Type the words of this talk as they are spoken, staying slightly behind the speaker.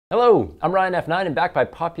Hello, I'm Ryan F9 and back by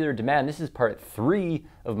popular demand, this is part 3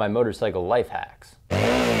 of my motorcycle life hacks.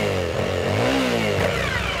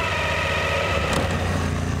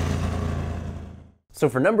 So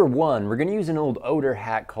for number 1, we're going to use an old Odor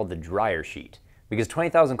Hack called the dryer sheet, because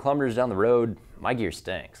 20,000 kilometers down the road, my gear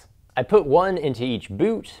stinks. I put one into each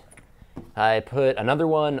boot, I put another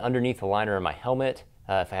one underneath the liner of my helmet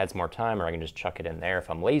if I had some more time, or I can just chuck it in there if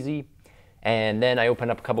I'm lazy. And then I open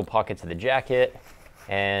up a couple pockets of the jacket,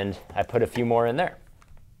 and I put a few more in there.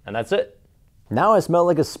 And that's it. Now I smell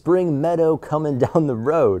like a spring meadow coming down the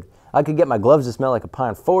road. I could get my gloves to smell like a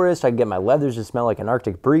pine forest, I could get my leathers to smell like an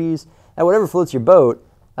Arctic breeze, and whatever floats your boat,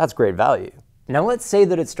 that's great value. Now let's say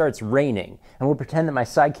that it starts raining, and we'll pretend that my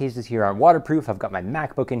side cases here aren't waterproof. I've got my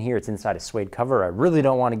MacBook in here, it's inside a suede cover, I really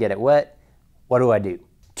don't want to get it wet. What do?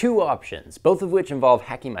 2 options, both of which involve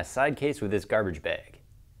hacking my side case with this garbage bag.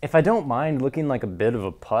 If I don't mind looking like a bit of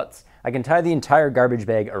a putz, I can tie the entire garbage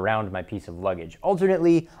bag around my piece of luggage.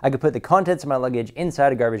 Alternately, I could put the contents of my luggage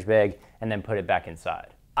inside a garbage bag and then put it back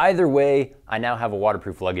inside. Either way, I now have a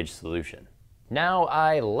waterproof luggage solution. Now,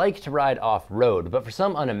 I like to ride off-road, but for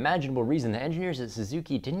some unimaginable reason, the engineers at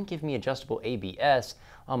Suzuki didn't give me adjustable ABS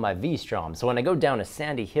on my V-Strom. So when I go down a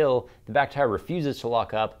sandy hill, the back tire refuses to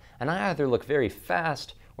lock up, and I either look very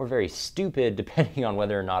fast or very stupid depending on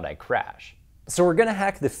whether or not I crash. So we're gonna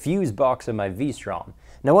hack the fuse box of my V-Strom.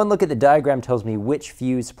 Now one look at the diagram tells me which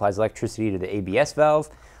fuse supplies electricity to the ABS valve.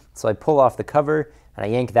 So I pull off the cover and I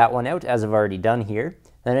yank that one out, as I've already done here.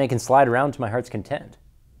 Then I can slide around to my heart's content.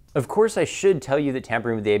 Of course, I should tell you that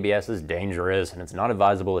tampering with the ABS is dangerous and it's not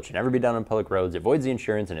advisable, it should never be done on public roads, it avoids the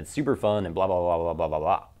insurance, and it's super fun and blah blah blah blah blah blah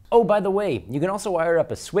blah. Oh, by the way, you can also wire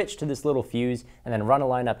up a switch to this little fuse and then run a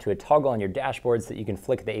line up to a toggle on your dashboard so that you can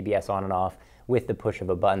flick the ABS on and off with the push of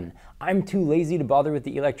a button. I'm too lazy to bother with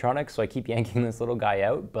the electronics, so I keep yanking this little guy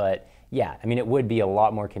out, but yeah, I mean, it would be a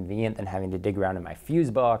lot more convenient than having to dig around in my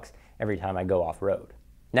fuse box every time I go off-road.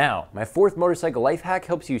 Now, my 4th motorcycle life hack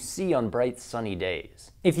helps you see on bright sunny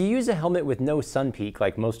days. If you use a helmet with no sun peak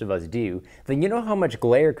like most of us do, then you know how much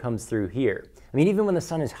glare comes through here. I mean, even when the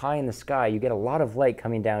sun is high in the sky, you get a lot of light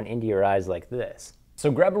coming down into your eyes like this.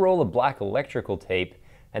 So grab a roll of black electrical tape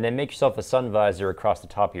and then make yourself a sun visor across the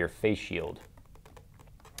top of your face shield.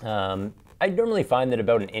 I normally find that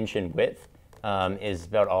about 1 inch in width is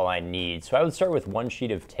about all I need. So I would start with 1 sheet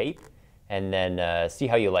of tape and then see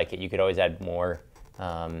how you like it. You could always add more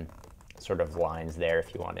sort of lines there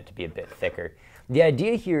if you want it to be a bit thicker. The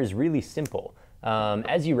idea here is really simple.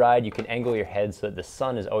 As you ride, you can angle your head so that the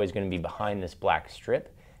sun is always going to be behind this black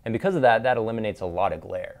strip. And because of that, that eliminates a lot of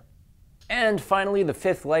glare. And finally, the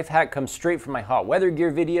 5th life hack comes straight from my hot weather gear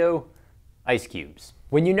video, ice cubes.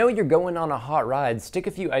 When you know you're going on a hot ride, stick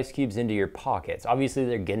a few ice cubes into your pockets. Obviously,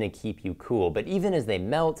 they're gonna keep you cool, but even as they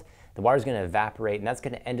melt, the water's gonna evaporate, and that's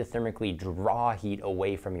gonna endothermically draw heat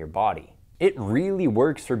away from your body. It really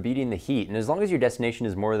works for beating the heat, and as long as your destination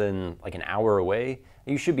is more than like an hour away,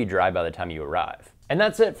 you should be dry by the time you arrive. And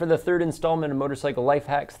that's it for the 3rd installment of Motorcycle Life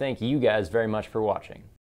Hacks. Thank you guys very much for watching.